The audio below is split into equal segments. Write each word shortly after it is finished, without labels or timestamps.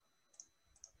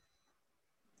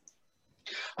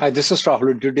Hi, this is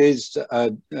Rahul. Today is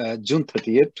June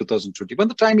 30th, 2021.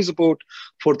 The time is about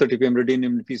 4:30 p.m. Redin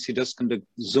MPC does conduct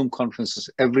Zoom conferences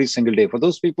every single day. For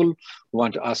those people who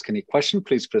want to ask any question,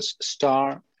 please press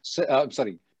star.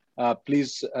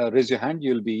 Please raise your hand.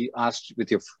 You'll be asked with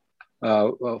your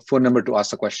phone number to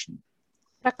ask the question.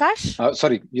 Prakash?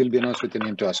 You'll be announced with your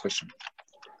name to ask question.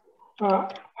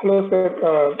 Hello,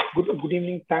 sir. Good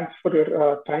evening. Thanks for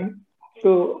your time.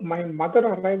 So my mother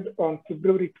arrived on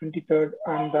February 23rd,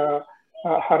 and her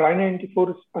I-94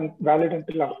 is valid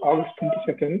until August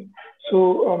 22nd.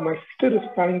 So my sister is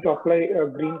planning to apply a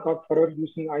green card for her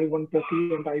using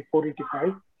I-130 and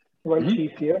I-485 while she's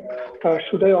here.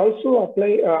 Should I also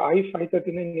apply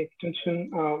I-539 extension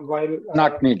while...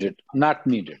 Not needed. Not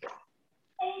needed.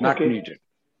 Not okay. needed.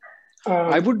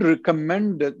 I would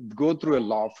recommend that go through a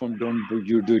law firm. Don't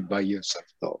do it by yourself,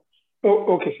 though.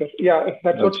 Oh, okay, sir. Yeah, if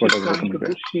that's what she's planning to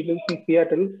do. She lives in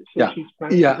Seattle, so she's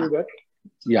planning to do that.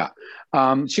 Yeah.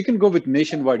 She can go with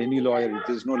nationwide, any lawyer.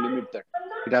 There's no limit that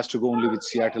it has to go only with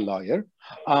Seattle lawyer.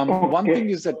 One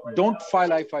thing is that don't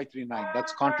file I-539.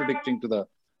 That's contradicting to the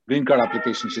green card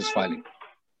application she's filing.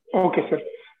 Okay, sir.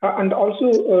 And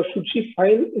also, should she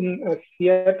file in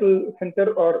Seattle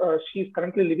center, or she's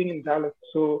currently living in Dallas?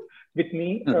 So with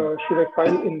me, should I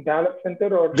file in Dallas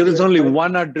center, or there is only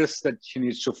one address that she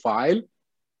needs to file?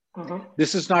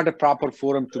 This is not a proper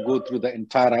forum to go through the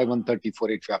entire I-130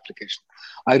 485 application.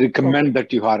 I recommend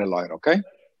that you hire a lawyer. Okay.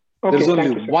 There's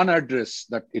only one address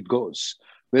that it goes.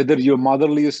 Whether your mother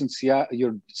lives in Seattle,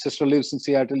 your sister lives in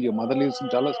Seattle, your mother lives in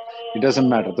Dallas, it doesn't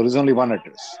matter. There is only one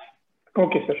address.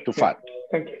 Okay, sir. To file.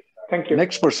 Thank you. Thank you.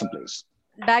 Next person, please.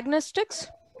 Diagnostics.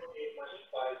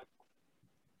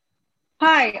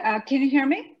 Hi, can you hear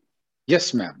me?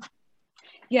 Yes, ma'am.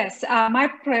 Yes, my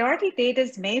priority date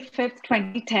is May 5th,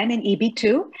 2010 in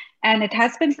EB2, and it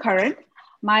has been current.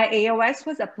 My AOS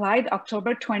was applied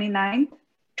October 29th,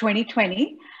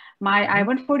 2020. My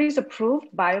I-140 is approved.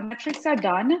 Biometrics are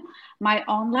done. My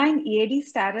online EAD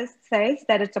status says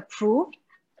that it's approved.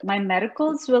 My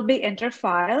medicals will be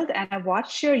interfiled, and I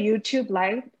watched your YouTube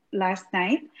live last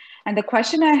night. And the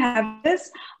question I have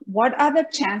is, what are the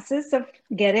chances of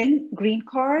getting green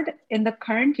card in the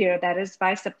current year, that is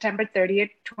by September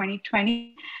 30th,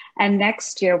 2020, and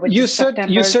next year, which is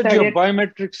September 30th? You said your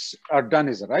biometrics are done,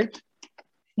 is it right?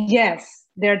 Yes,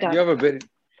 they're done.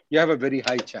 You have a very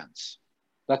high chance.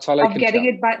 That's all I can tell. Of getting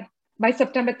it by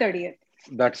September 30th.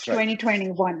 That's right.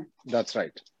 2021. That's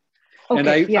right. Okay, and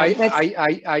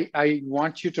I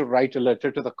want you to write a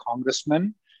letter to the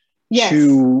congressman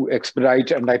to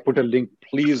expedite, and I put a link.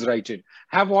 Please write it.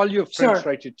 Have all your friends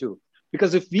write it too.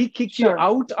 Because if we kick you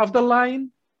out of the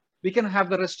line, we can have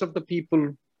the rest of the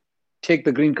people take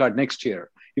the green card next year.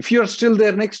 If you're still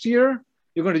there next year,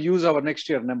 you're going to use our next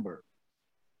year number.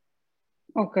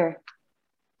 Okay.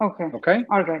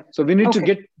 All right. So we need to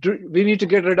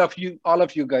get rid of all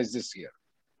of you guys this year.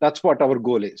 That's what our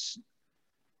goal is.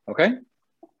 Okay.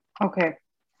 All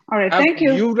right. Thank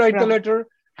you. You write the letter.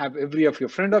 Have every of your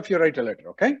friend of you write a letter.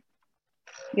 Okay.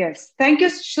 Yes. Thank you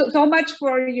so much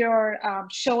for your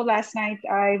show last night.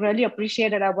 I really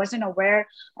appreciate it. I wasn't aware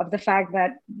of the fact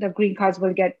that the green cards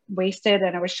will get wasted,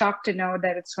 and I was shocked to know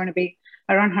that it's going to be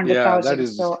around 100,000.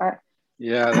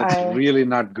 That's really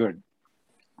not good.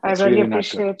 I really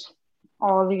appreciate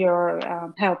all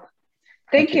your help.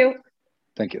 Thank you.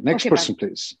 Thank you. Next person,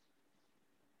 please.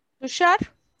 Tushar?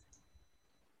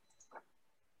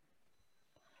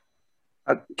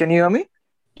 Can you hear me?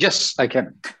 Yes, I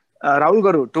can. Rahul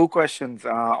Garu, 2 questions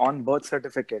on birth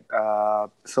certificate.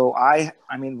 So I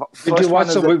mean, did you watch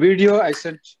the video I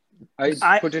sent?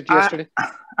 I put it yesterday.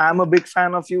 I'm a big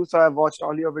fan of you, so I've watched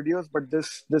all your videos, but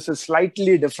this is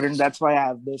slightly different. That's why I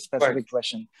have this specific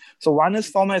question. So one is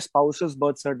for my spouse's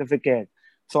birth certificate.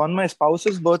 So on my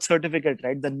spouse's birth certificate,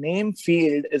 right, the name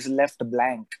field is left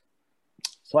blank.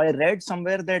 So I read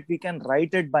somewhere that we can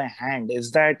write it by hand.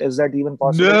 Is that even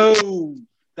possible? No,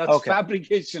 that's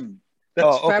fabrication.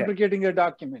 That's fabricating a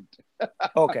document.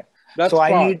 Okay. That's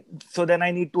then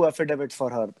I need 2 affidavits for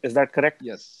her. Is that correct?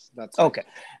 Yes, that's right. Okay.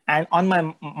 And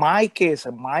on my case,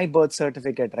 my birth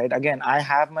certificate, right? Again, I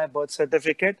have my birth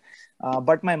certificate,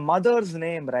 but my mother's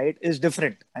name, right, is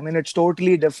different. I mean, it's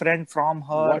totally different from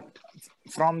her,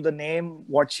 from the name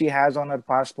what she has on her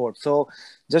passport. So,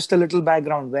 just a little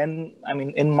background.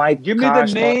 Give me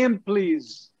the name,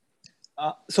 please.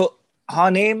 So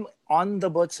her name on the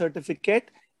birth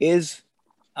certificate is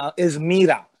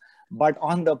Meera. But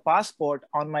on the passport,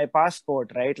 on my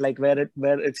passport, right, like where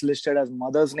it's listed as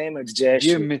mother's name, it's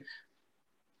Jayashree.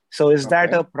 So is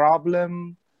that a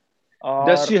problem?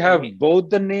 Does she have both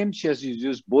the names? She has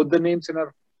used both the names in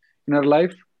her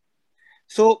life?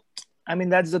 So I mean,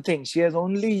 that's the thing. She has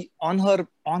only on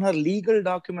her legal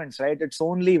documents, right? It's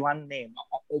only one name.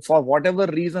 For whatever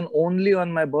reason, only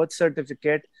on my birth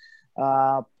certificate,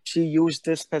 she used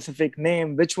this specific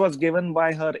name, which was given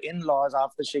by her in-laws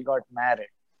after she got married,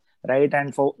 right?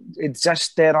 And it's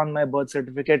just there on my birth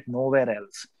certificate, nowhere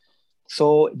else.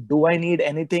 So, do I need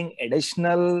anything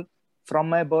additional from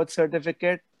my birth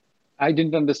certificate? I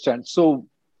didn't understand. So,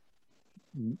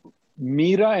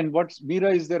 Meera and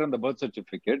Meera is there on the birth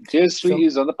certificate. Jayashree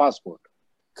is on the passport.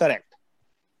 Correct.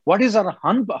 What is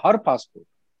her passport?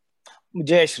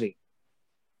 Jayashree.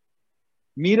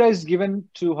 Meera is given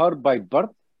to her by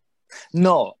birth?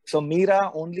 No. So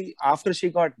Meera, only after she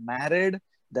got married,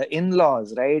 the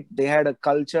in-laws, right? They had a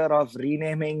culture of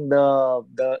renaming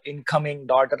the incoming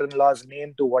daughter-in-law's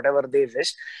name to whatever they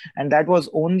wished. And that was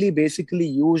only basically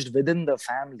used within the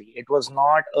family. It was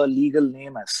not a legal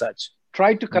name as such.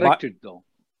 Try to correct it though.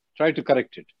 Try to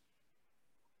correct it.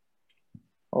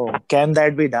 Oh, can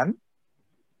that be done?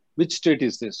 Which state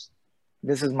is this?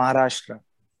 This is Maharashtra.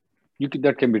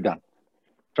 That can be done.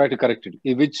 Try to correct it.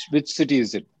 Which city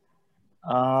is it?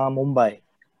 Mumbai.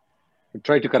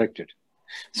 Try to correct it.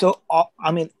 So,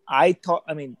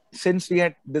 since we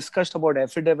had discussed about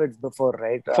affidavits before,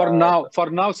 right? For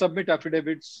now, submit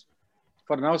affidavits.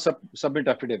 Submit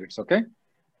affidavits, okay?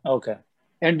 Okay.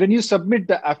 And when you submit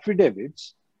the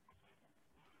affidavits,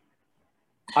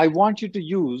 I want you to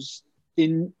use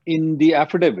in the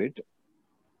affidavit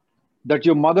that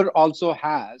your mother also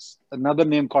has another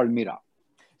name called Meera.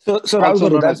 So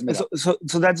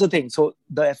that's the thing. So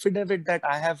the affidavit that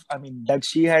I have, that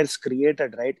she has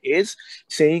created, right, is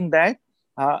saying that,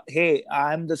 hey,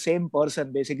 I'm the same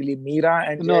person, basically Meera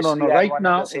and no.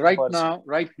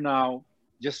 Right now,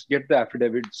 just get the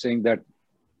affidavit saying that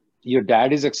your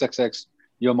dad is XXX,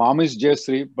 your mom is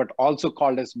Jayashree, but also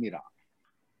called as Meera.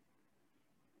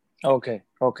 Okay.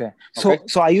 So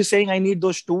are you saying I need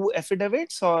those two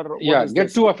affidavits or?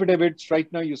 Get two affidavits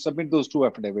right now. You submit those two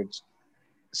affidavits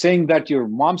saying that your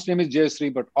mom's name is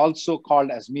Jayashree, but also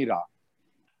called as Meera,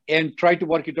 and try to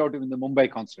work it out in the Mumbai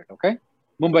consulate. Okay.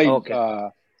 Mumbai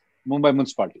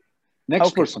municipality.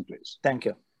 Next person, please. Thank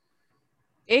you.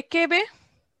 AKB.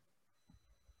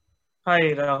 Hi,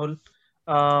 Rahul.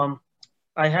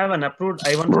 I have an approved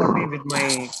I-140 with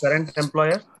my current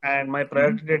employer, and my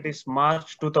priority date is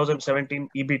March 2017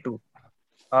 EB2.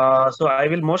 So I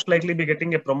will most likely be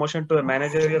getting a promotion to a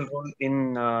managerial role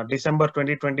in December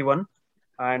 2021.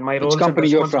 And my role. Which company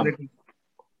you're from?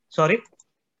 Sorry?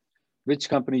 Which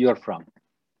company you're from?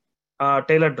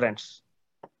 Tailored Brands.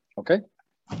 Okay.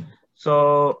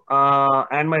 So,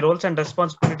 and my roles and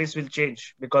responsibilities will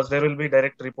change because there will be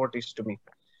direct reportees to me.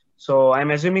 So I'm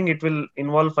assuming it will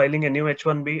involve filing a new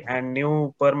H1B and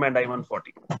new perm and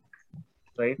I-140,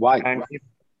 right? Why? And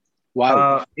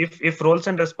Why? If roles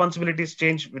and responsibilities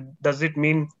change, does it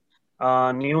mean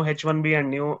new H1B and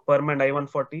new perm and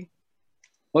I-140?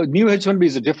 Well, new H1B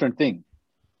is a different thing.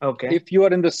 Okay. If you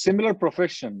are in the similar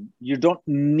profession, you don't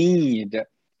need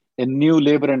a new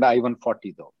labor and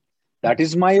I-140 though. That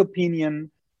is my opinion.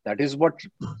 That is what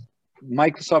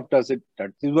Microsoft does it.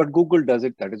 That is what Google does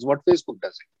it. That is what Facebook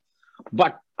does it.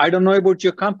 But I don't know about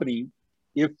your company.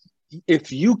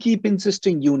 If you keep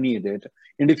insisting you need it,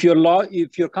 and if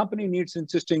your company needs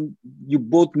insisting you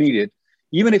both need it,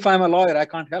 even if I'm a lawyer, I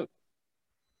can't help.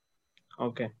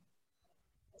 Okay.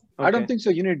 I don't think so.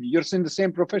 You're in the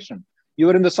same profession. You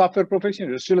were in the software profession.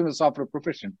 You're still in the software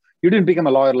profession. You didn't become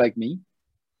a lawyer like me.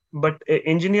 But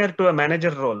engineer to a manager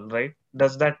role, right?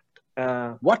 Does that?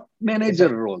 What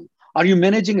manager role? Are you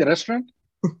managing a restaurant?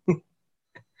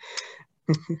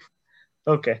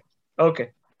 Okay.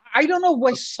 I don't know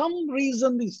why some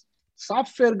reason these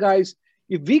software guys,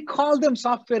 if we call them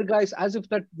software guys as if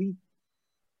that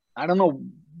I don't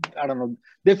know.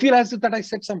 They feel as if that I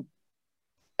said some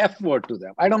F word to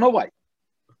them. I don't know why.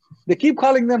 They keep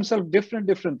calling themselves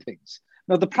different things.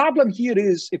 Now, the problem here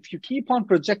is if you keep on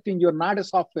projecting you're not a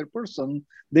software person,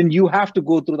 then you have to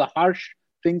go through the harsh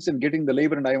things and getting the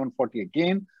labor and I-140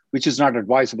 again, which is not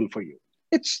advisable for you.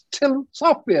 It's still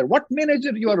software. What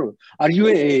manager you are? Are you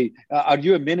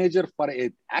a manager for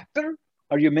an actor?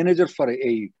 Are you a manager for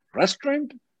a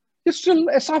restaurant? You're still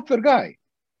a software guy.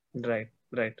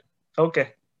 Right.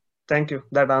 Okay. Thank you.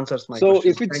 That answers my question. So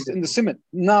if it's in the cement,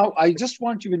 now I just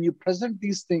want you, when you present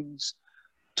these things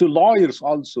to lawyers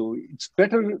also, it's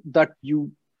better that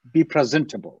you be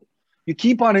presentable. You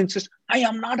keep on insisting, I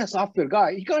am not a software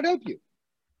guy. He can't help you.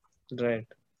 Right.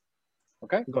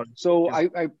 Okay. Got it. So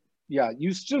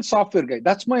you still software guy.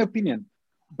 That's my opinion.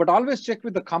 But always check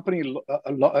with the company,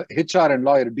 HR and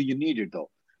lawyer, do you need it though?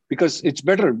 Because it's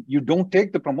better you don't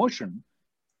take the promotion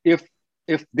if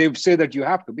if they say that you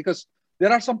have to, because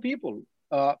there are some people,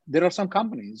 there are some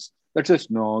companies that says,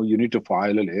 no, you need to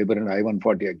file a labor and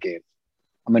I-140 again.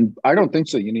 I mean, I don't think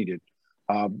so. You need it.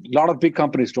 A lot of big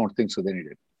companies don't think so. They need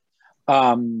it.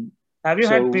 Have you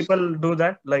had people do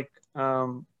that? Like,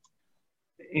 I'll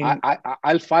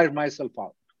fire myself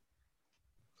out.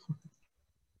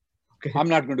 Okay. I'm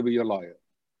not going to be your lawyer.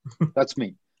 That's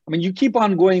me. I mean, you keep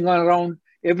on going on around.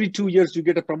 Every 2 years, you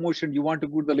get a promotion. You want to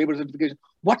go to the labor certification.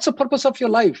 What's the purpose of your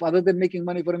life other than making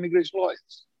money for immigration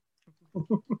lawyers?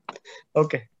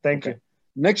 Okay. Thank you.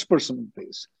 Next person,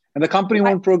 please. And the company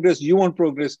won't progress. You won't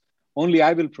progress. Only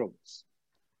I will progress.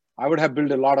 I would have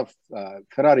built a lot of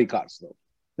Ferrari cars, though.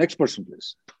 Next person,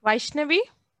 please. Vaishnavi.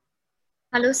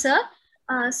 Hello, sir.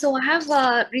 So I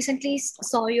have recently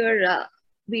saw your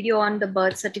video on the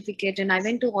birth certificate and I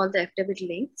went to all the affidavit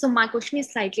links. So my question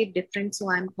is slightly different.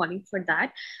 So I'm calling for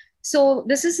that. So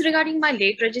this is regarding my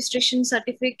late registration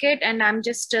certificate and I'm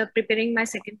just preparing my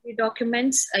secondary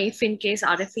documents if in case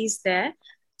RFE is there.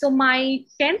 So my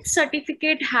 10th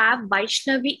certificate have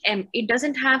Vaishnavi M. It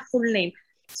doesn't have full name.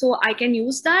 So I can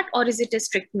use that or is it a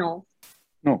strict no?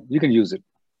 No, you can use it.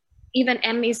 Even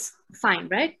M is fine,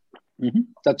 right? Mm-hmm.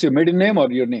 That's your maiden name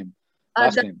or your name?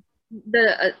 Last name?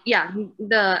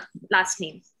 The last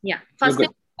name. Yeah. First name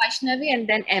Vaishnavi and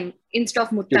then M instead of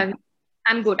Muttavi.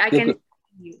 I'm good. I can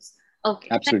use. Okay.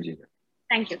 Absolutely.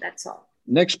 Thank you. That's all.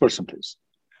 Next person, please.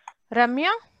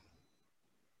 Ramya.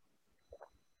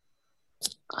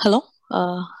 Hello.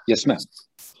 Yes, ma'am.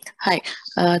 Hi.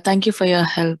 Thank you for your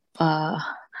help,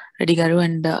 Reddy Garu.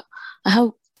 And I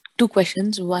have two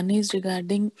questions. One is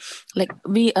regarding, like,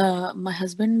 my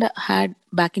husband had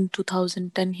back in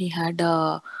 2010. He had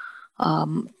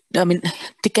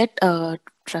ticket,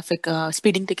 traffic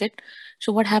speeding ticket.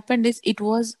 So what happened is it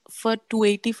was for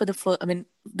 $280 for the first. I mean,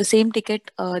 the same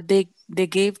ticket. They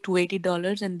gave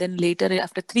 $280, and then later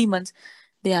after 3 months.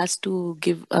 They asked to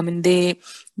give. I mean, they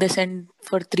send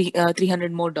for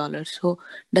 $300 more. So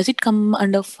does it come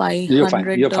under $500? You're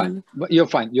fine. You're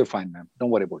fine. You're fine, ma'am. Don't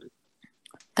worry about it.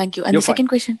 Thank you. And the second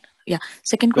question,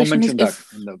 second question is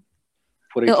if in the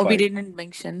 485. We didn't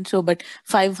mention. So, but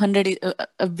 500.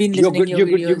 I've been listening to your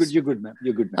videos. You're good, ma'am.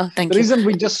 You're good, ma'am. Oh, thank you. The reason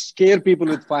we just scare people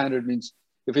with 500 means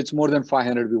if it's more than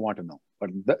 500, we want to know.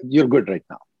 But you're good right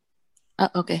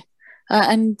now. Okay.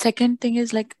 And second thing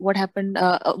is, like, what happened?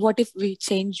 What if we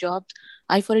change jobs?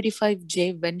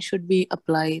 I-485J, when should we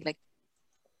apply? Like,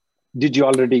 did you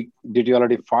already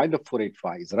file the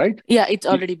 485s, right? Yeah, it's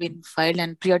already been filed,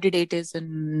 and priority date is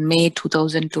in May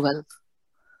 2012.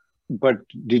 But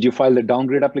did you file the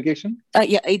downgrade application?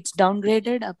 Yeah, it's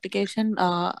downgraded application.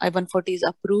 I-140 is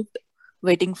approved.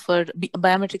 Waiting for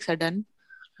biometrics are done.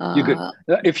 You're good.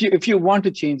 If you want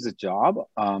to change the job,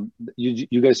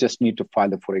 you guys just need to file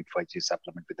the 485G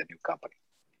supplement with the new company.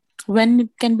 When it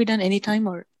can be done? Anytime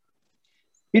or?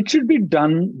 It should be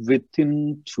done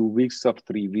within 2 weeks or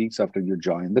 3 weeks after you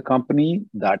join the company.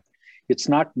 That it's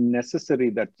not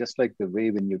necessary that just like the way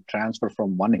when you transfer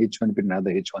from one H1B to another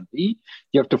H1B,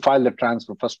 you have to file the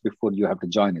transfer first before you have to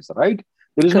join us, right?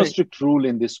 There is no strict rule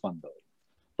in this one though.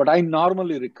 But I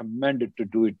normally recommend it to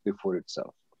do it before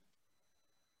itself.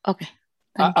 Okay.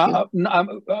 Thank you.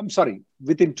 I'm sorry,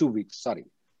 within 2 weeks. Sorry,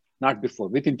 not before,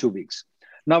 within 2 weeks.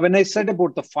 Now, when I said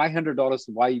about the $500,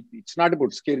 why it's not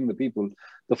about scaring the people.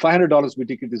 The $500 we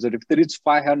ticket is that if there is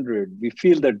 500, we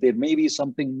feel that there may be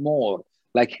something more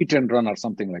like hit and run or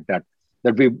something like that,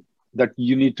 that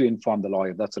you need to inform the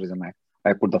lawyer. That's the reason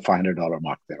I put the $500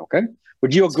 mark there. Okay.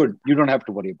 But you're good. You don't have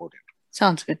to worry about it.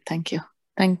 Sounds good. Thank you.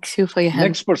 Thanks you for your help.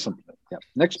 Next person. Yeah.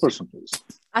 Next person, please.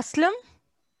 Aslam.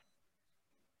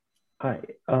 Hi.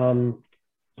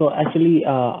 So actually,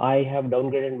 I have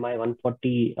downgraded my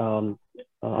 140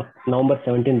 November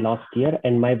 17 last year,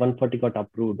 and my 140 got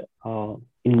approved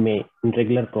in May in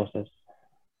regular process.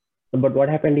 But what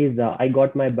happened is I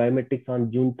got my biometrics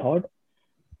on June 3rd.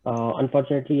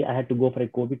 Unfortunately, I had to go for a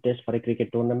COVID test for a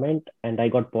cricket tournament, and I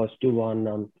got positive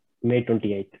on May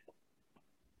 28th.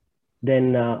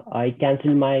 Then I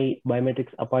canceled my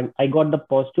biometrics appointment. I got the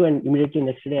positive, and immediately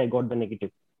next day I got the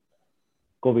negative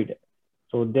COVID.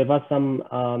 So there was some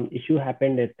issue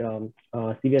happened at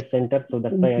CVS Center. So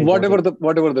that's why whatever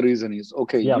the reason is,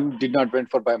 okay, you did not went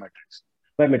for biometrics.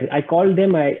 Biometrics. I called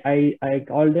them. I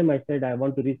called them. I said I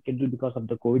want to reschedule because of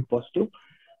the COVID positive.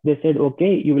 They said,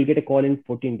 okay, you will get a call in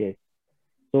 14 days.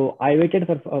 So I waited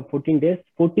for 14 days.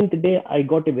 14th day, I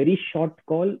got a very short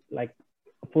call, like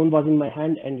phone was in my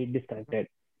hand and it disconnected.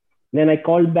 Then I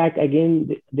called back again.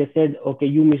 They said, okay,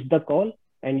 you missed the call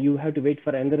and you have to wait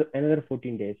for another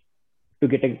 14 days to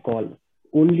get a call.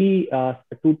 Only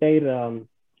two-tier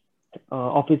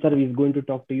officer is going to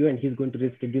talk to you and he's going to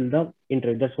reschedule the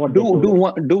interview. That's what do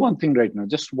one thing right now.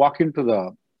 Just walk into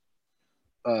the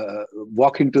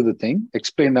thing.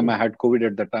 Explain them I had COVID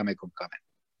at that time. I couldn't come in.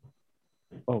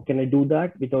 Oh, can I do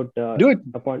that without do it?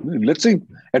 Appointment? Let's see.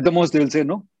 At the most, they'll say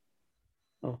no.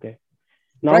 Okay.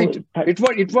 Now, right.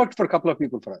 It worked for a couple of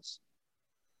people for us.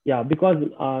 Yeah, because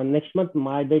next month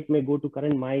my date may go to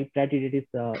current. My priority date is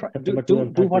September.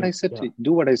 Do what I said to you.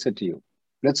 Do what I said to you.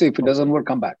 Let's say if it doesn't work,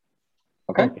 come back.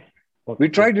 Okay? We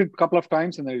tried it a couple of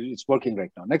times and it's working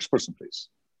right now. Next person, please.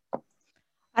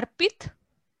 Arpit.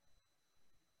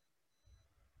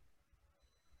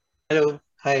 Hello.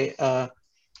 Hi.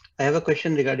 I have a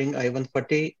question regarding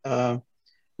I-140.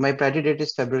 My priority date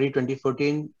is February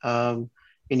 2014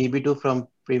 in EB2 from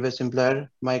previous employer.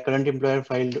 My current employer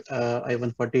filed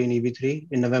I-140 in EB3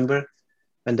 in November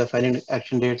when the filing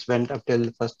action dates went up till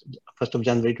 1st of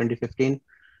January 2015.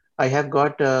 I have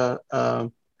got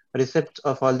receipts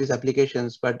of all these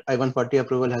applications, but I-140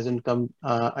 approval hasn't come.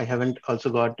 I haven't also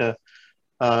got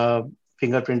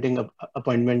fingerprinting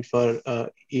appointment for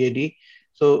EAD.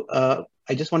 So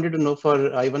I just wanted to know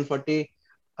for I-140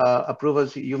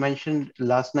 approvals, you mentioned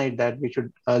last night that we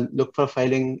should look for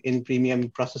filing in premium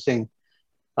processing.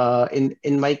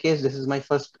 In my case, this is my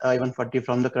first I-140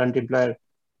 from the current employer.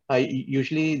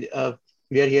 Usually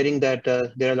we are hearing that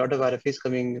there are a lot of RFEs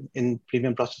coming in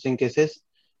premium processing cases.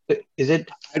 Is it?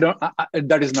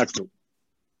 That is not true.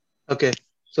 Okay.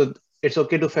 So it's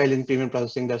okay to file in premium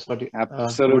processing. That's what you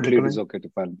absolutely it is okay to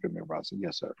file in premium processing.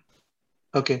 Yes, sir.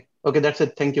 Okay. Okay. That's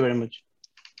it. Thank you very much.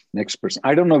 Next person.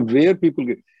 I don't know where people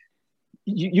get.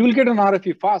 You will get an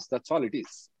RFE fast. That's all it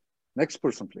is. Next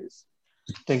person, please.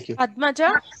 Thank you.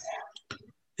 Padmaja.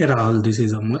 Hey, Rahul, this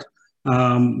is Amar.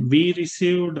 We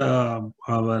received our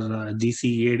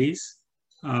GCEADs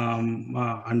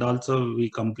and also we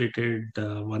completed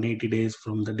 180 days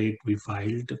from the date we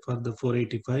filed for the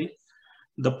 485.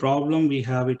 The problem we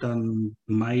have it on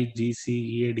my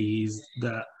GCEAD is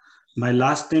my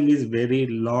last name is very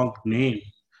long name.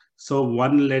 So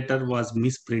one letter was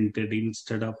misprinted.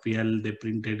 Instead of L, they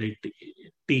printed it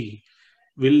T.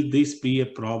 Will this be a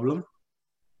problem?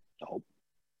 No.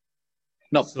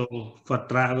 No. So for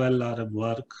travel or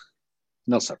work?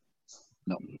 No, sir.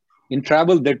 No. In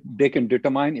travel, they can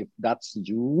determine if that's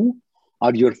you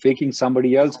or you're faking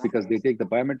somebody else because they take the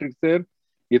biometrics there.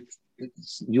 If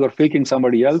you are faking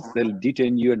somebody else, they'll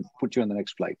detain you and put you on the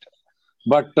next flight.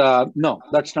 But no,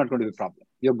 that's not going to be a problem.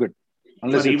 You're good.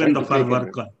 Unless even for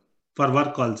work. For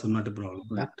work also not a problem.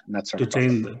 No, that's not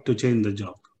to change the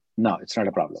job. No, it's not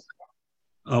a problem.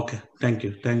 Okay, thank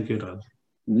you. Thank you, Rahul.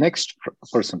 Next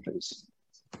person, please.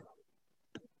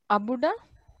 Abuda.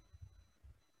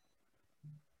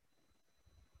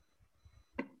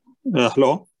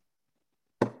 Hello.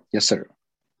 Yes, sir.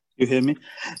 You hear me?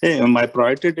 Hey, my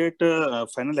priority date,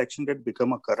 final action date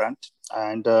become a current,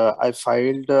 and I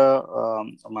filed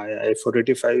my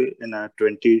I-485 in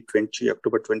 2020,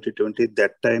 October 2020.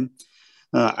 That time,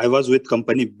 I was with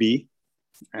company B,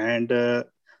 and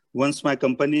once my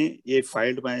company A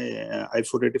filed my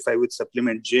I-485 with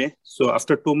supplement J. So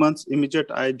after 2 months, immediate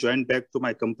I joined back to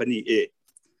my company A.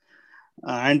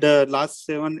 And last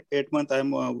 7-8 months,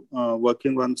 I'm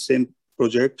working on same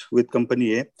project with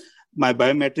company A. My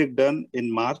biometric done in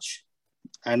March,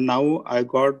 and now I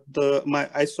got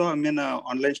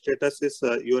online status is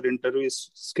your interview is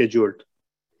scheduled.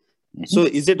 Mm-hmm. So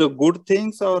is it a good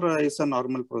thing or it's a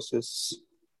normal process?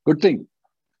 Good thing.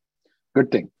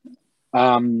 Good thing.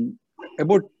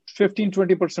 About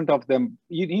 15-20% of them,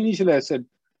 initially I said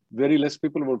very less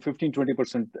people, about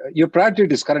 15-20%. Your priority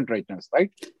is current right now, right?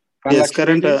 Final yes,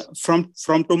 current.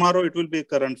 From tomorrow it will be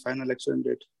current final action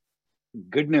date.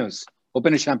 Good news.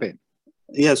 Open a champagne.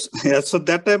 Yes. So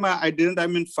that time I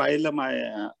didn't file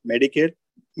my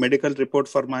medical report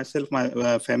for myself,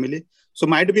 my family. So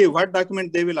might be what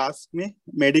document they will ask me?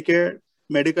 Medical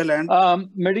and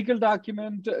medical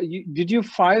document. Did you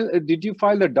file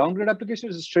the downgrade application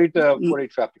or straight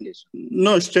 485 application?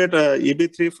 No, straight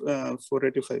EB3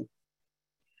 485.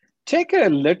 Take a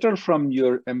letter from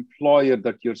your employer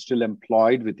that you're still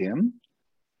employed with him,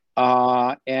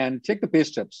 and take the pay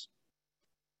stubs.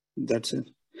 That's it.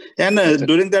 And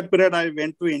during that period, I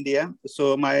went to India.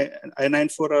 So my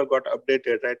I-94 got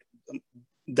updated, right?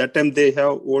 That time they have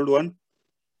old one.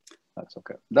 That's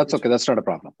okay. That's okay. That's not a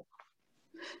problem.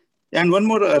 And one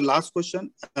more last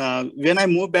question. When I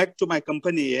move back to my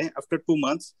company A, after 2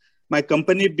 months, my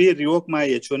company B revoke my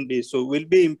H1B. So will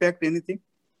be impact anything?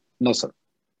 No, sir.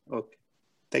 Okay.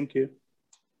 Thank you.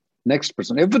 Next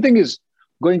person. Everything is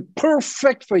going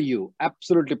perfect for you.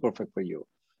 Absolutely perfect for you.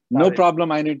 No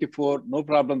problem, I-94. No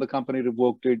problem, the company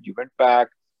revoked it. You went back.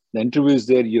 The interview is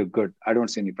there, you're good. I don't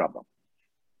see any problem.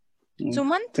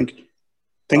 Sumant?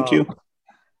 Thank you.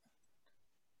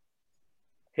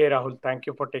 Hey, Rahul, thank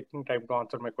you for taking time to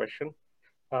answer my question.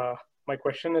 My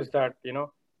question is that,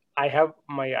 I have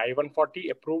my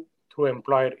I-140 approved through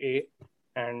employer A,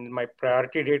 and my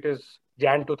priority date is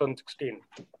Jan 2016,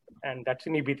 and that's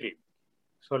in EB3.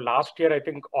 So last year, I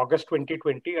think August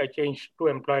 2020, I changed to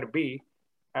employer B,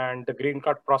 and the green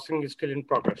card processing is still in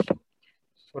progress.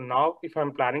 So now if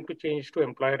I'm planning to change to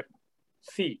employer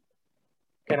C,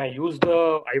 can I use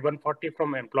the I-140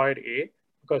 from employer A?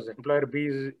 Because employer B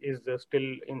is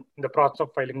still in the process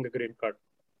of filing the green card.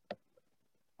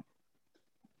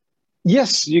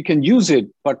 Yes, you can use it.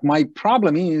 But my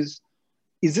problem is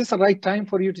this the right time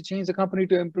for you to change the company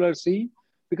to employer C?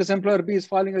 Because employer B is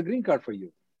filing a green card for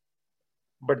you.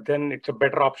 But then it's a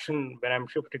better option when I'm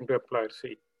shifting to employer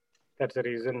C. That's the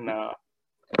reason.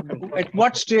 At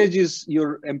what stage is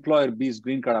your employer B's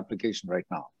green card application right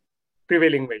now?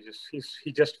 Prevailing wages.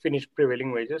 He just finished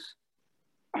prevailing wages.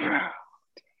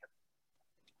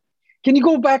 Can you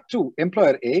go back to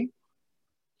employer A?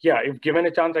 Yeah, if given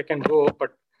a chance, I can go,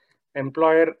 but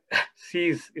employer C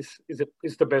is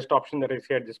the best option that I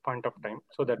see at this point of time.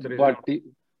 So that's the reason.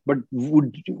 But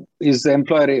is the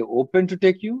employer A open to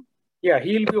take you? Yeah,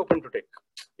 he'll be open to take.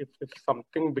 If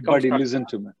something becomes... Buddy,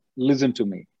 listen to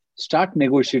me. Start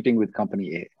negotiating with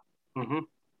company A. Mm-hmm.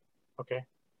 Okay.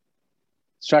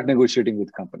 Start negotiating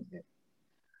with company A.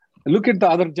 Look at the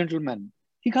other gentleman.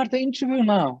 He got the interview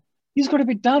now. He's going to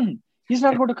be done. He's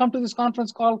not going to come to this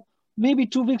conference call maybe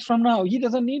 2 weeks from now. He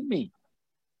doesn't need me.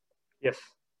 Yes.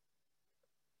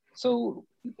 So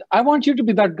I want you to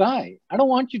be that guy. I don't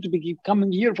want you to be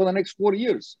coming here for the next 4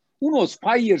 years. Who knows,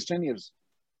 5 years, 10 years.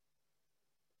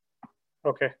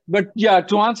 Okay. But yeah,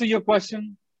 to answer your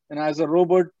question, and as a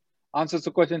robot answers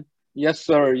the question, yes,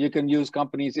 sir, you can use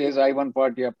company A's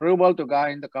I-140 approval to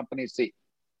guide in the company C.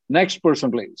 Next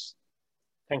person, please.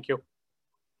 Thank you.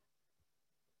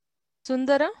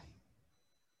 Sundara?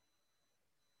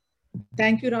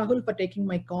 Thank you, Rahul, for taking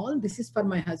my call. This is for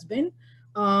my husband.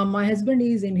 My husband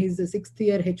is in his 6th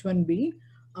year H1B,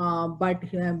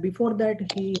 but before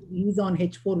that, he is on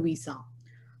H4 visa.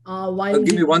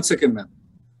 Give me 1 second, ma'am.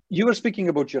 You were speaking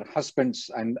about your husband's,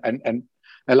 and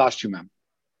I lost you, ma'am.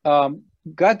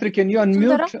 Gayatri, can you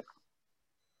unmute? Sundara?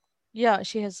 Yeah,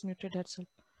 she has muted herself.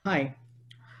 Hi.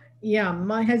 Yeah,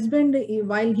 my husband,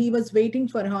 while he was waiting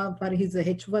for his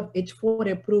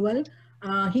H4 approval,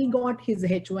 he got his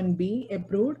H1B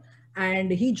approved, and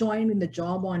he joined in the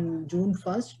job on June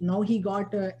 1st. Now he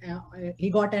got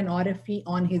an RFE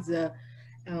on his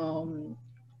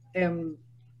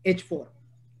H4.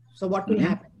 So what will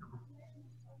happen?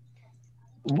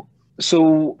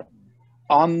 So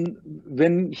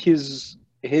when his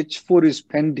H4 is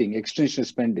pending, extension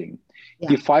is pending, yeah.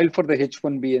 He filed for the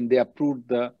H1B and they approved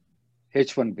the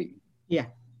H1B. Yeah.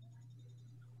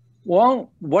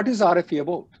 Well, what is RFE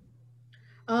about?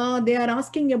 They are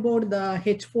asking about the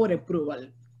H4 approval.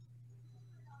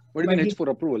 What do you mean H4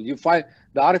 approval? You file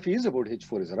the RFE is about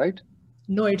H4, is it right?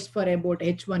 No, it's for about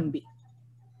H1B.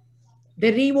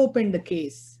 They reopened the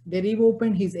case. They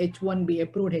reopened his H1B,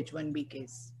 approved H1B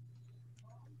case.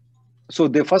 So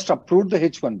they first approved the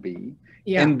H1B,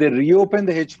 yeah. And they reopened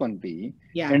the H1B,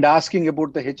 yeah. And asking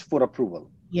about the H4 approval.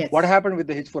 Yes. What happened with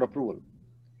the H4 approval?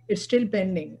 It's still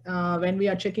pending. When we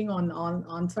are checking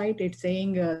on site, it's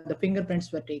saying the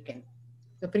fingerprints were taken.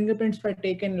 The fingerprints were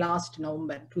taken last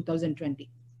November 2020.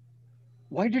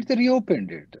 Why did they reopen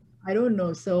it? I don't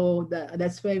know. So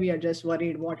that's why we are just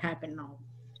worried what happened now.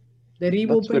 They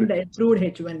reopened the approved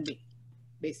H1B,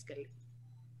 basically.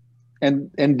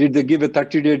 And did they give a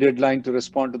 30-day deadline to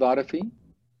respond to the RFE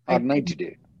or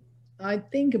 90-day? I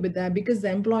think with that, because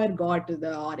the employer got the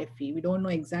RFE, we don't know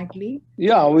exactly.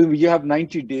 Yeah, you have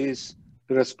 90 days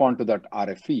to respond to that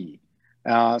RFE.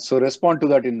 So respond to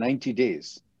that in 90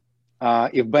 days.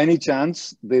 If by any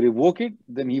chance they revoke it,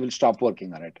 then he will stop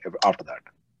working on it after that.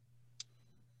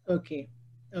 Okay.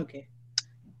 Okay.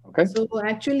 Okay. So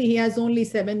actually, he has only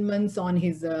 7 months on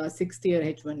his 6th year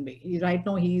H1B. Right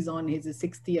now, he is on his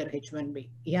 6th year H1B.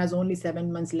 He has only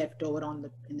 7 months left over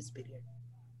in this period.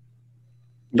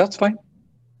 That's fine.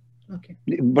 Okay.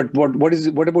 But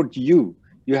what about you?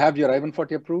 You have your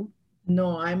I-140 approved?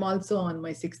 No, I'm also on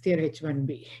my 6th year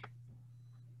H1B.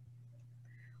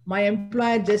 My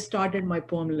employer just started my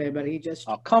perm labor. He just...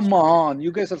 Oh, come on.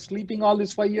 You guys are sleeping all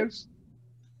these 5 years?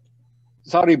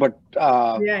 Sorry, but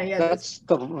that's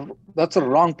a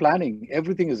wrong planning.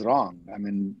 Everything is wrong. I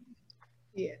mean,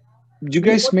 yeah. You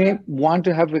guys may want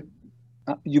to have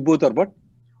you both are what?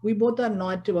 We both are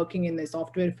not working in the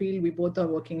software field. We both are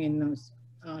working in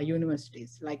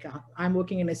universities. Like I'm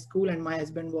working in a school and my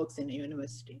husband works in a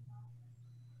university.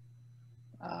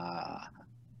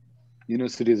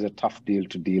 University is a tough deal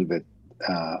to deal with,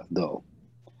 though.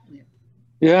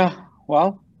 Yeah.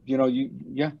 Well,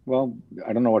 well,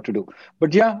 I don't know what to do.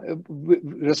 But yeah,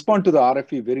 respond to the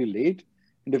RFE very late.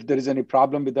 And if there is any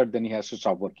problem with that, then he has to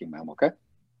stop working, ma'am. Okay?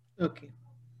 Okay.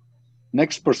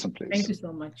 Next person, please. Thank you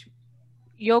so much.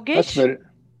 Yogesh?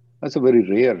 That's a very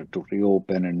rare to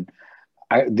reopen. And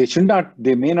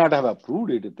they may not have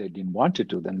approved it if they didn't want it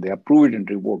to. Then they approved it and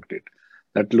revoked it.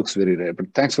 That looks very rare.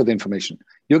 But thanks for the information.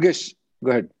 Yogesh,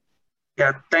 go ahead.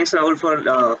 Yeah, thanks, Rahul,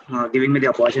 for giving me the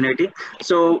opportunity.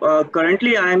 So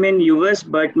currently I'm in US,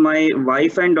 but my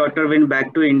wife and daughter went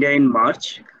back to India in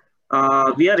March.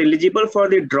 We are eligible for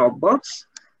the Dropbox,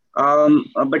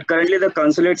 but currently the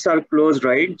consulates are closed,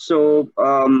 right? So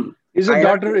is your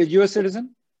daughter a US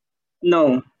citizen?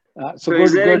 No. So go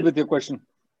ahead with your question.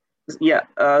 Yeah.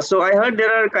 So I heard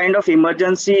there are kind of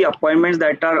emergency appointments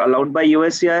that are allowed by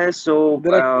USCIS. So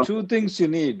there are two things you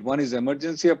need. One is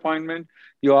emergency appointment.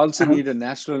 You also need a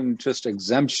national interest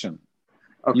exemption.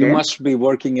 Okay. You must be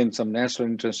working in some national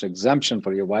interest exemption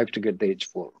for your wife to get the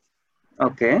H4.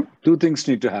 Okay. Two things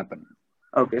need to happen.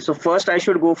 Okay. So first I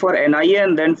should go for NIA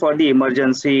and then for the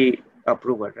emergency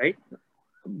approval, right?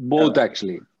 Both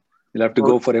actually. You'll have to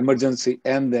go for emergency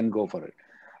and then go for it.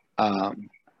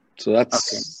 So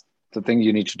that's the thing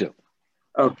you need to do.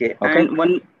 Okay. And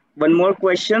one more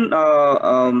question.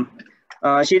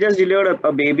 She just delivered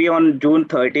a baby on June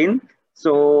 13th.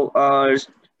 So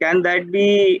can that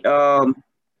be...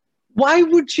 Why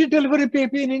would she deliver a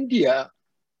baby in India?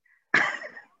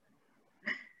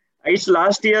 It's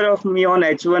last year of me on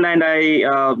H1 and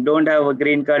I don't have a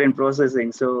green card in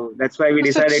processing. So that's why we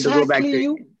decided to go back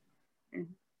to...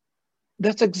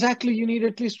 That's exactly, you need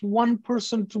at least one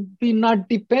person to be not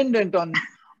dependent on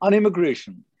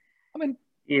immigration. I mean,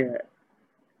 yeah.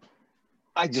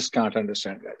 I just can't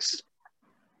understand, guys.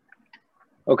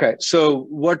 Okay, so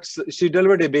she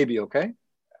delivered a baby, okay?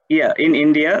 Yeah, in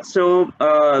India. So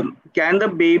can the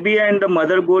baby and the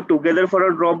mother go together for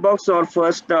a Dropbox, or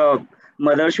first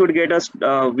mother should get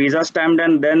a visa stamped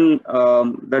and then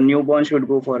the newborn should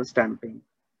go for stamping?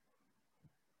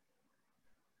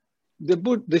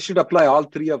 They should apply all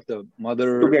three of the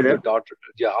mother, together. The daughter.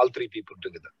 Yeah, all three people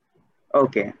together.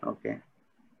 Okay.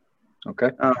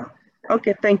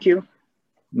 Okay, thank you.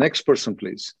 Next person,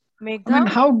 please. Megha? I mean,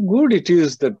 how good it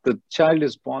is that the child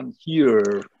is born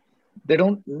here. They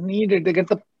don't need it. They get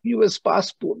the US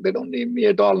passport. They don't need me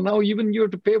at all. Now even you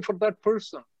have to pay for that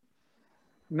person.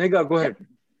 Megha, go ahead.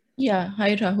 Yeah,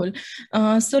 hi Rahul.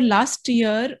 So last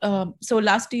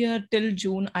year till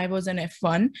June, I was an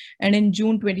F1, and in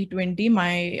June 2020,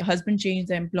 my husband changed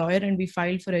the employer and we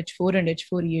filed for H4 and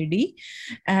H4 EAD.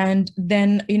 And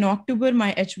then in October,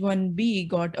 my H1B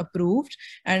got approved.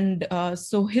 And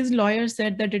so his lawyer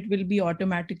said that it will be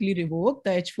automatically revoked,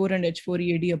 the H4 and H4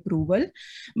 EAD approval.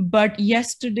 But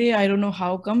yesterday, I don't know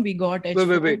how come we got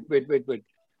H4. Wait.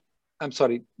 I'm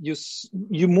sorry.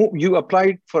 You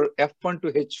applied for F1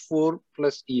 to H4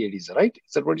 plus EADs, right?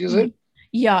 Is that what you said?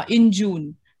 Yeah, in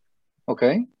June.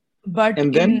 Okay. But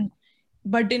in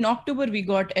October we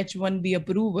got H1B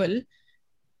approval.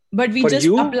 But we just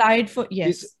applied for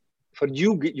For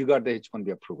you got the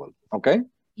H1B approval. Okay.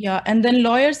 Yeah, and then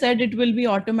lawyer said it will be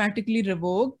automatically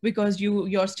revoked because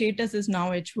your status is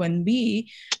now H1B,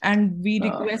 and we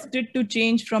requested to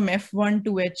change from F1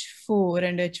 to H4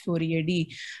 and H4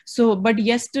 EAD. So, but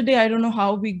yesterday, I don't know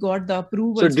how we got the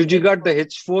approval. So did you got the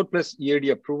H4 plus EAD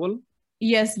approval?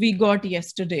 Yes, we got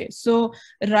yesterday. So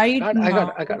I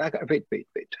got. Wait.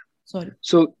 Sorry.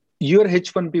 So your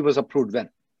H1B was approved when?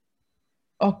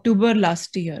 October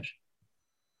last year.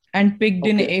 And picked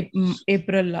in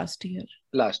April last year.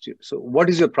 So what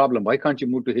is your problem? Why can't you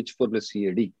move to H4 plus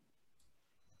EAD?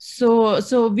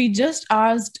 So we just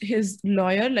asked his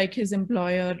lawyer, like his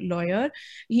employer lawyer.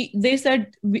 They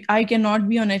said I cannot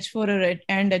be on H4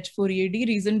 and H4 EAD.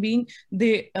 Reason being,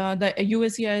 the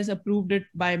USCIS approved it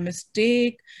by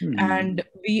mistake, and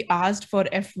we asked for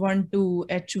F1 to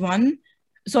H1.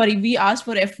 Sorry, we asked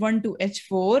for F1 to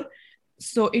H4.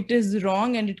 So it is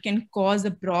wrong, and it can cause a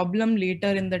problem later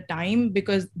in the time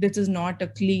because this is not a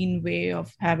clean way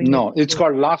of having. No, it's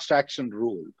called last action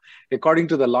rule. According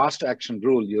to the last action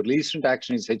rule, your recent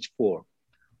action is H4.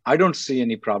 I don't see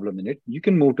any problem in it. You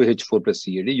can move to H4 plus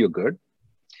EAD. You're good.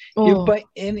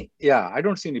 I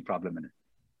don't see any problem in it.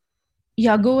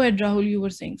 Yeah, go ahead, Rahul. You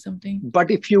were saying something. But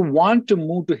if you want to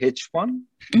move to H1,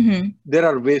 there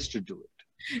are ways to do it.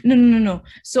 No.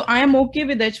 So I am okay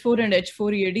with H4 and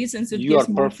H4 EAD since it you are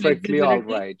perfectly all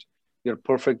right. You're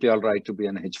perfectly all right to be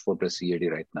an H4 plus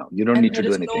EAD right now. You don't need to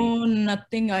do anything.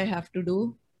 Nothing I have to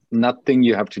do. Nothing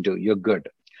you have to do. You're good.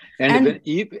 And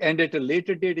at a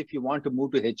later date, if you want to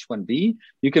move to H1B,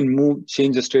 you can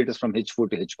change the status from H4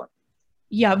 to H1.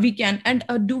 Yeah, we can. And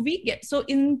do we get, so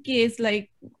in case like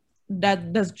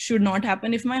that should not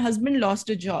happen, if my husband lost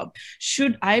a job,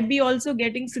 should I be also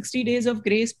getting 60 days of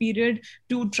grace period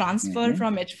to transfer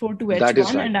from H4 to H1? That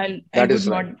is right. And I would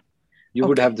not. You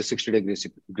would have the 60-day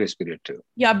grace period too.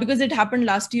 Yeah, because it happened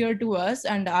last year to us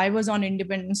and I was on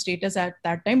independent status at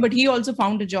that time, but he also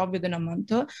found a job within a month.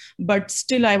 But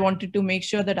still, I wanted to make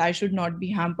sure that I should not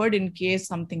be hampered in case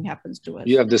something happens to us.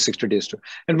 You have the 60 days too.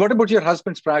 And what about your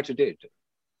husband's priority date?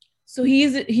 So he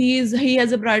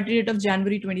has a priority date of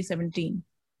January 2017.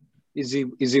 Is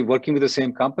he working with the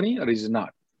same company or is he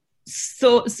not?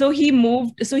 So he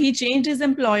moved, so he changed his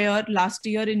employer last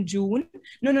year in June.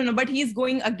 No, but he's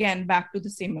going again back to the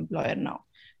same employer now,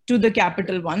 to the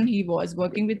Capital One. He was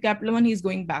working with Capital One. He's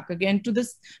going back again to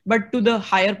this, but to the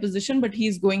higher position, but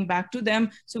he's going back to them.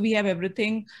 So we have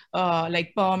everything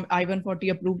like PERM,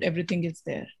 I-140 approved, everything is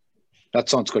there. That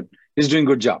sounds good. He's doing a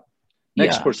good job.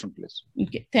 Next person, please.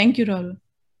 Okay, thank you, Rahul.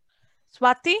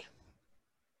 Swati?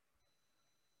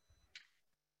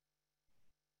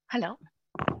 Hello.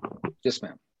 Yes,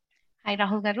 ma'am. Hi,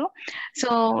 Rahul Garu.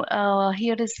 So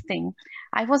here is the thing.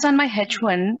 I was on my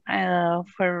H1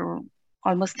 for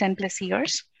almost 10 plus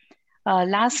years. In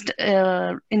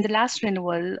the last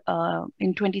renewal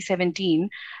in 2017,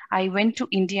 I went to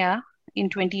India in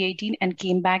 2018 and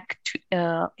came back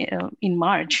in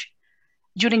March.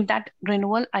 During that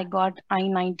renewal, I got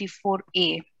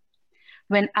I-94A.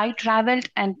 When I traveled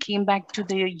and came back to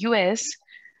the US,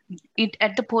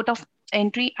 at the port of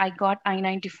entry, I got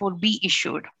I-94B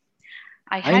issued.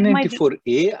 I had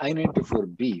I-94A,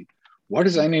 I-94B. What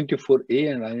is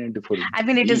I-94A and I-94B? I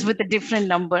mean, it is with a different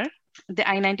number. The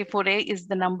I-94A is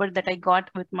the number that I got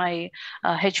with my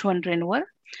H1 renewal.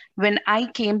 When I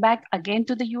came back again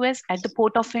to the US at the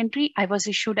port of entry, I was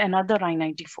issued another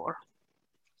I-94.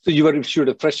 So you were issued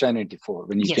a fresh I-94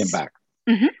 when you came back?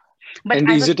 Mm-hmm. But and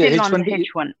I is was it a still H1B? on the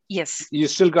H1, yes. You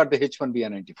still got the H1B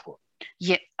I-94?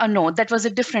 Yeah, no, that was a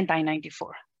different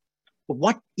I-94.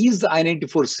 What is the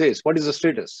I-94 says? What is the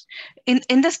status?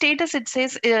 In the status, it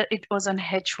says it was on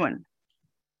H1.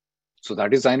 So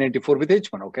that is I-94 with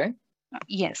H1, okay?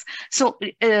 Yes. So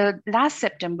last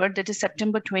September, that is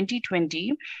September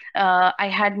 2020, I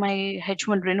had my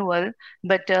H1 renewal,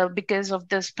 but because of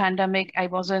this pandemic, I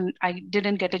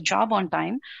didn't get a job on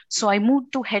time. So I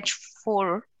moved to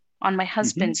H4 on my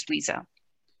husband's visa.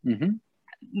 Mm-hmm.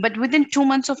 But within 2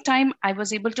 months of time, I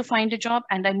was able to find a job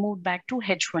and I moved back to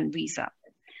H1 visa.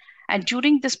 And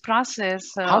during this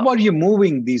process... how are you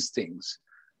moving these things?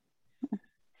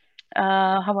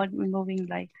 How about moving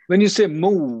like? When you say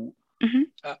move,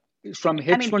 from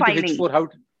H1 to H4,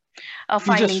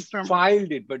 how you just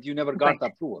filed it, but you never got the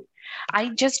approval. I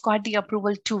just got the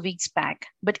approval 2 weeks back.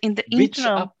 But in the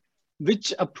interim...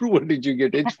 Which approval did you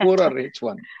get, H4 or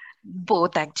H1?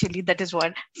 Both, actually, that is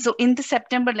what. So in the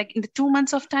September, like in the 2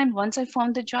 months of time, once I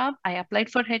found the job, I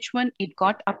applied for H1, it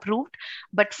got approved.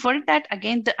 But for that,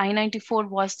 again, the I-94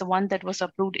 was the one that was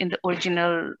approved in the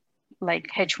original like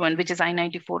H1, which is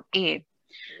I-94A.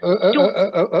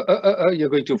 You're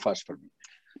going too fast for me.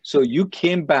 So you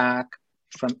came back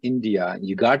from India,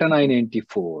 you got an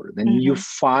I-94, then you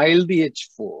filed the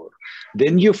H4,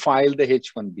 then you filed the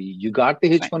H1B, you got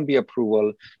the H1B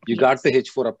approval, you got the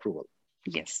H4 approval.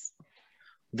 Yes.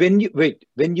 When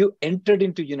you entered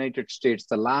into United States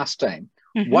the last time,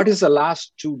 what is the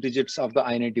last 2 digits of the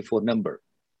I-94 number?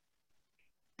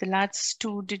 The last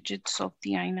 2 digits of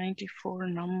the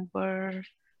I-94 number.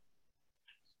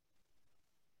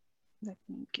 Let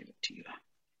me give it to you.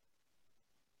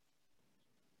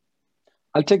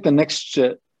 I'll take the next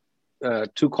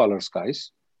 2 callers,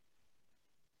 guys.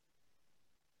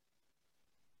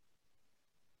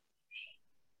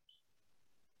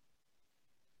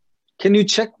 Can you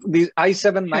check the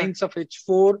I-79s of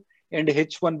H4 and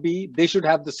H1B? They should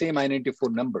have the same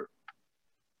I-94 number.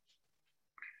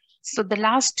 So the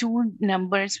last 2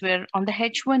 numbers were on the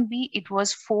H1B, it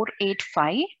was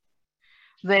 485,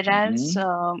 whereas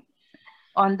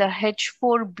on the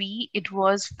H4B, it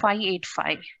was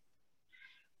 585.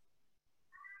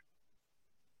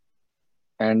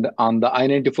 And on the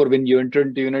I-94, when you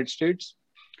entered the United States?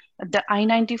 The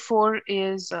I-94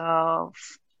 is,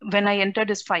 when I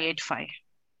entered, is 585.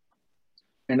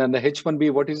 And on the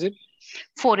H1B, what is it?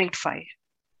 485.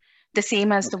 The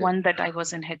same as the one that I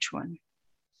was in H1.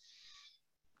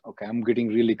 Okay, I'm getting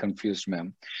really confused,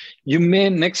 ma'am. You may,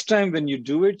 next time when you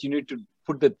do it, you need to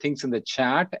put the things in the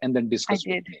chat and then discuss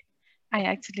with me. I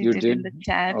actually You did did? in the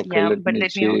chat. Okay, Yeah, let but me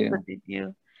let me see.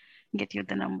 also get you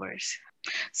the numbers.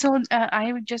 So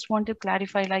I just want to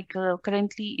clarify, like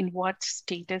currently in what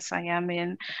status I am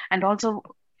in, and also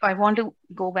I want to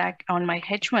go back on my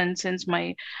H1 since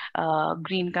my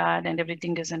green card and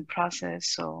everything is in process.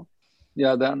 So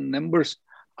yeah, the numbers.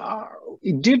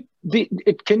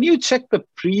 Can you check the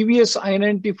previous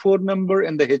I-94 number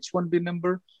and the H1B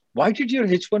number? Why did your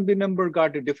H1B number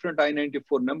got a different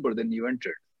I-94 number than you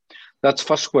entered? That's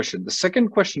first question. The second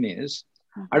question is,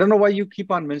 I don't know why you keep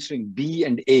on mentioning B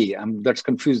and A. That's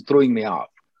confused, throwing me off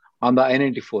on the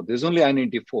I-94. There's only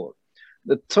I-94.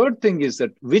 The third thing is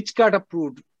that which got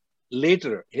approved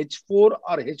later, H4 or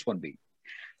H1B?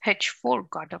 H4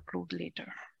 got approved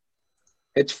later.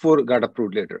 H4 got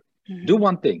approved later. Do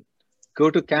one thing, go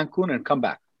to Cancun and come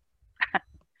back.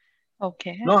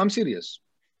 Okay. No, I'm serious.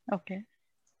 Okay.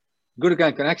 Go to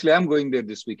Cancun. Actually, I'm going there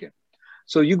this weekend.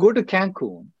 So you go to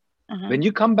Cancun. When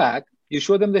you come back, you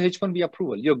show them the H1B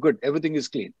approval. You're good. Everything is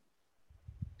clean.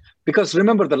 Because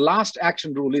remember, the last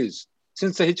action rule is,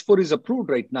 since the H4 is approved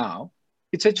right now,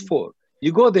 it's H4.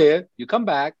 You go there, you come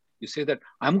back, you say that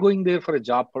I'm going there for a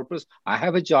job purpose. I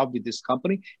have a job with this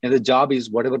company, and the job is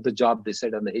whatever the job they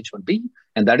said on the H1B,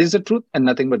 and that is the truth and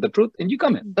nothing but the truth, and you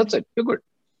come in. That's it. You're good.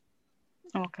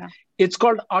 Okay. It's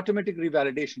called automatic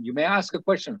revalidation. You may ask a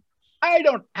question. I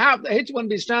don't have the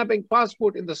H1B stamping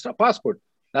passport in the passport.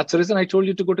 That's the reason I told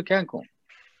you to go to Cancun.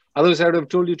 Otherwise, I would have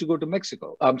told you to go to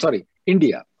Mexico. I'm sorry,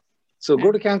 India. So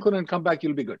go to Cancun and come back.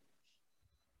 You'll be good.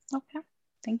 Okay.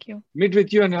 Thank you. Meet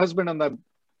with you and your husband on the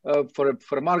for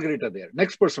a margarita there.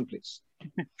 Next person, please.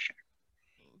 Sure.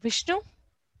 Vishnu?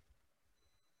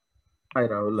 Hi,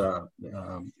 Rahul.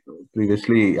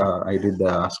 Previously, I did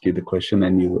ask you the question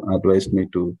and you advised me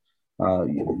to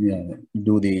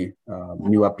do the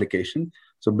new application.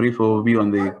 So brief overview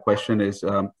on the question is,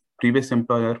 previous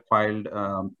employer filed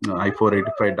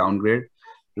I-485 downgrade,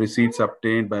 receipts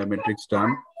obtained, biometrics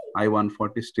done,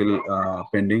 I-140 still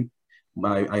pending.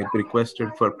 I requested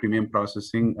for premium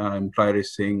processing. Employer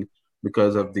is saying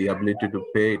because of the ability to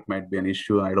pay, it might be an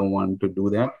issue. I don't want to do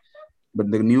that. But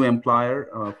the new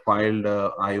employer filed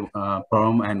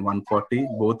PERM and 140.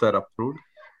 Both are approved.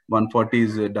 140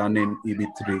 is done in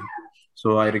EB3.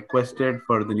 So I requested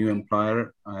for the new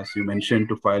employer, as you mentioned,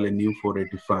 to file a new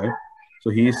 485. So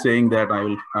he is saying that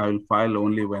I will file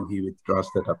only when he withdraws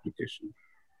that application.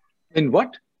 In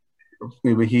what?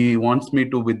 He wants me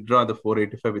to withdraw the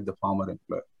 485 with the former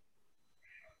employer.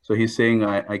 So he's saying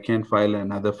I can't file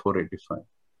another 485.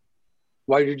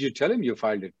 Why did you tell him you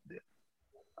filed it there?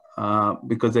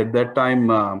 Because at that time,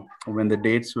 when the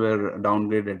dates were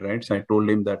downgraded, right? So I told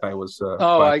him that I was.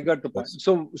 I got the point.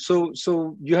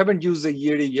 So you haven't used the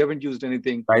EAD, you haven't used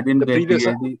anything. I didn't get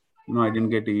EAD. No, I didn't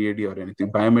get EAD or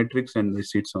anything. Biometrics and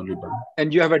receipts only done.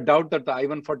 And you have a doubt that the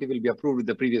I-140 will be approved with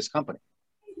the previous company?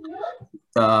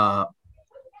 No,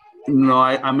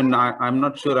 I'm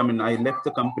not sure. I mean, I left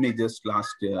the company just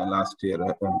last year.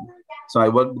 So I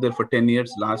worked there for 10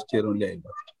 years. Last year only I left.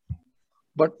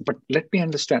 But let me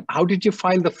understand. How did you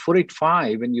file the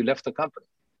 485 when you left the company?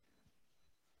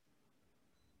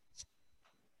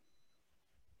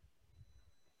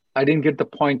 I didn't get the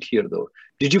point here, though.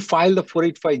 Did you file the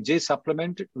 485J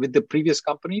supplement with the previous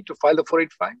company to file the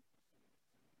 485?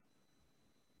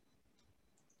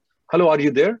 Hello, are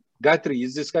you there? Gayatri,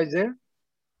 is this guy there?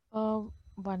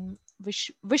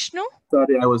 Vishnu?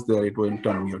 Sorry, I was there. It went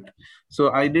on mute.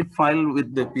 So I did file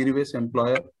with the previous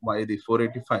employer by the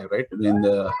 485, right? In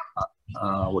the,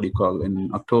 in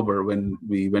October when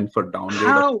we went for downgrade.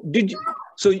 How did you?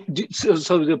 So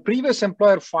the previous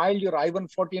employer filed your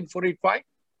I-140 and 485?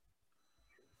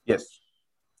 Yes.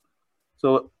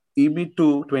 So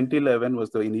EB2 2011 was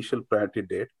the initial priority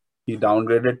date. He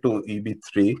downgraded to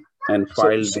EB3 and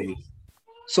filed the.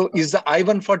 So is the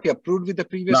I-140 approved with the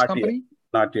previous company?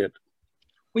 Not yet.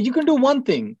 Well, you can do one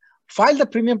thing. File the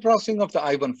premium processing of the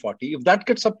I-140. If that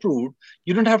gets approved,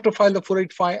 you don't have to file the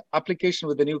 485 application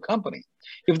with the new company.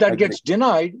 If that gets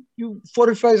denied,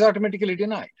 485 is automatically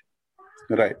denied.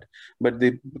 Right. But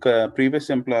the previous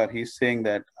employer, he's saying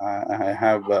that I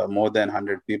have more than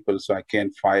 100 people, so I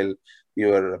can't file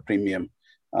your premium.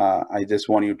 I just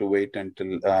want you to wait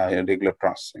until regular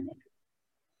processing.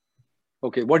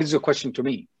 Okay. What is your question to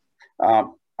me?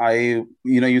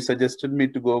 You suggested me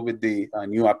to go with the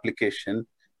new application.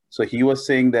 So he was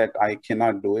saying that I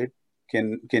cannot do it.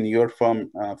 Can your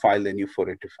firm file the new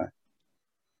 485?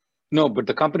 No, but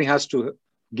the company has to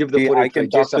give the 485. I can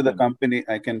talk to the company.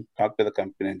 I can talk to the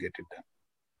company and get it done.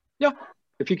 Yeah.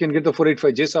 If you can get the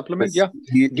 485J supplement,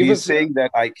 He's saying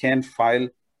that I can file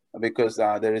because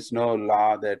there is no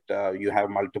law that you have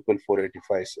multiple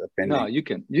 485s pending. No, you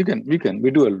can.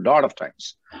 We do a lot of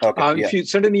times. Okay, if you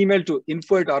send an email to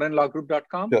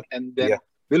info@rnlawgroup.com, sure. And then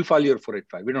we'll file your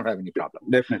 485. We don't have any problem.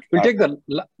 Definitely. We'll take the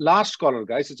last caller,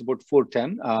 guys. It's about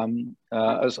 4:10.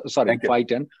 Sorry,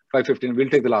 5:10, 5:15. We'll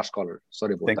take the last caller.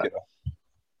 Sorry about that. You.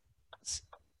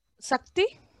 Sakti?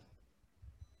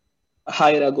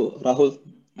 Hi, Rahul.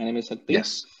 My name is Sakti.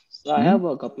 Yes. So I have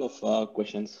a couple of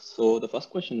questions. So the first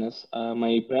question is,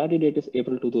 my priority date is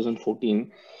April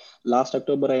 2014. Last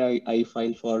October, I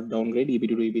filed for downgrade EB2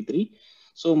 to EB3.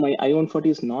 So my I-140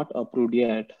 is not approved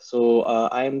yet. So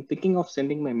I am thinking of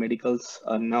sending my medicals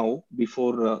now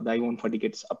before the I-140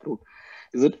 gets approved.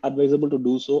 Is it advisable to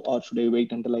do so, or should I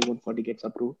wait until I-140 gets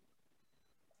approved?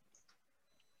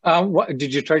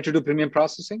 Did you try to do premium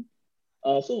processing?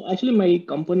 So actually, my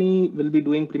company will be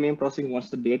doing premium processing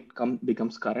once the date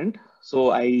becomes current.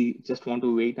 So I just want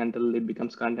to wait until it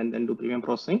becomes current and then do premium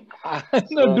processing.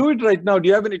 No, do it right now. Do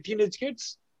you have any teenage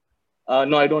kids?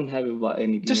 No, I don't have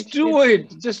any. Just do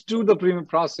it. Just do the premium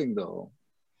processing, though.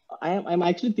 I'm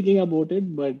actually thinking about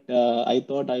it, but I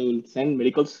thought I will send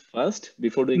medicals first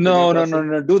before doing. No.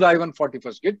 Do the I-140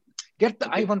 first. Get the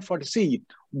I-140. See,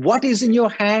 what is in your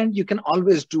hand, you can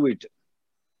always do it.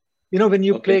 You know, when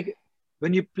you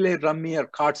play rummy or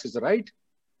cards, is right?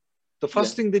 The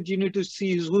first thing that you need to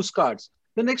see is whose cards.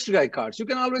 The next guy cards. You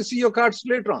can always see your cards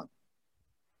later on.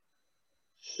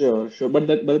 Sure. But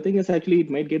the thing is, actually, it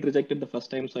might get rejected the first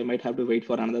time, so I might have to wait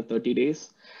for another 30 days.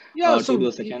 Yeah. To do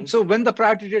a second. So when the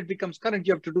priority date becomes current,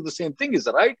 you have to do the same thing, is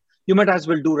that right? You might as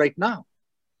well do right now.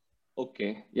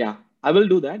 Okay. Yeah, I will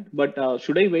do that. But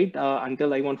should I wait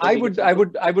until I-140?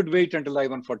 I would wait until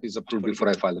I-140 is approved before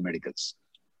I file the medicals.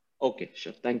 Okay,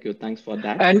 sure. Thank you. Thanks for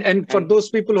that. And for those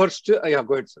people who are still,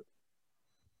 go ahead, sir.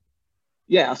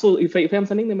 Yeah. So if I'm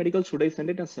sending the medical, should I send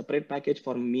it as a separate package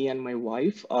for me and my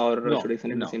wife, or should I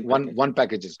send it the same package? One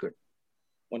package is good.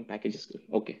 One package is good.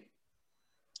 Okay.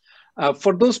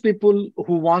 For those people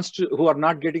who are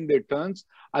not getting their turns,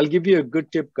 I'll give you a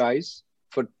good tip, guys.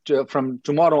 From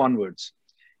tomorrow onwards,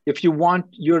 if you want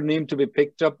your name to be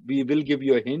picked up, we will give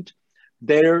you a hint.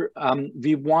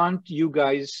 We want you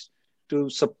guys to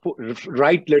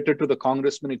write letter to the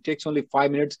congressman. It takes only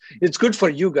 5 minutes. It's good for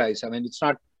you guys. I mean,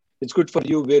 it's good for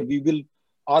you, where we will,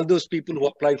 all those people who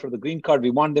applied for the green card, we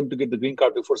want them to get the green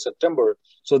card before September,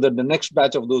 so that the next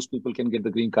batch of those people can get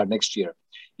the green card next year.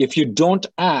 If you don't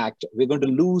act, we're going to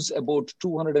lose about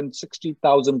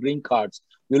 260,000 green cards.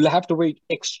 We'll have to wait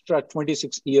extra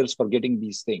 26 years for getting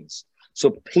these things. So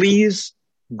please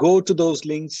go to those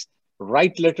links,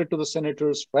 write letter to the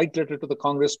senators, write letter to the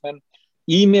congressmen,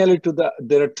 email it to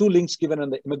there are 2 links given on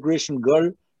the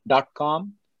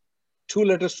immigrationgirl.com, 2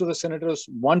 letters to the senators,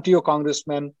 1 to your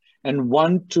congressman, and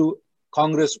 1 to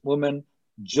Congresswoman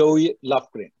Joey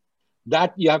Lofgren.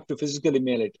 That you have to physically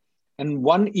mail it. And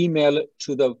 1 email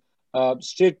to the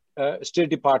State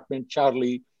Department,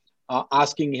 Charlie,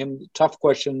 asking him tough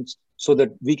questions so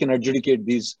that we can adjudicate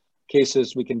these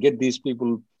cases. We can get these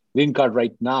people green card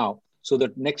right now, so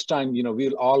that next time,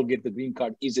 we'll all get the green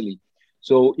card easily.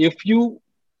 So if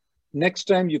next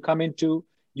time you come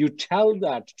you tell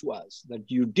that to us, that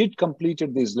you did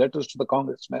completed these letters to the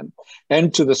congressman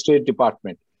and to the State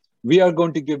Department, we are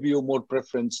going to give you more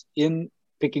preference in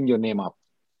picking your name up.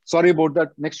 Sorry about that.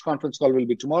 Next conference call will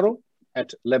be tomorrow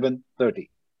at 11:30.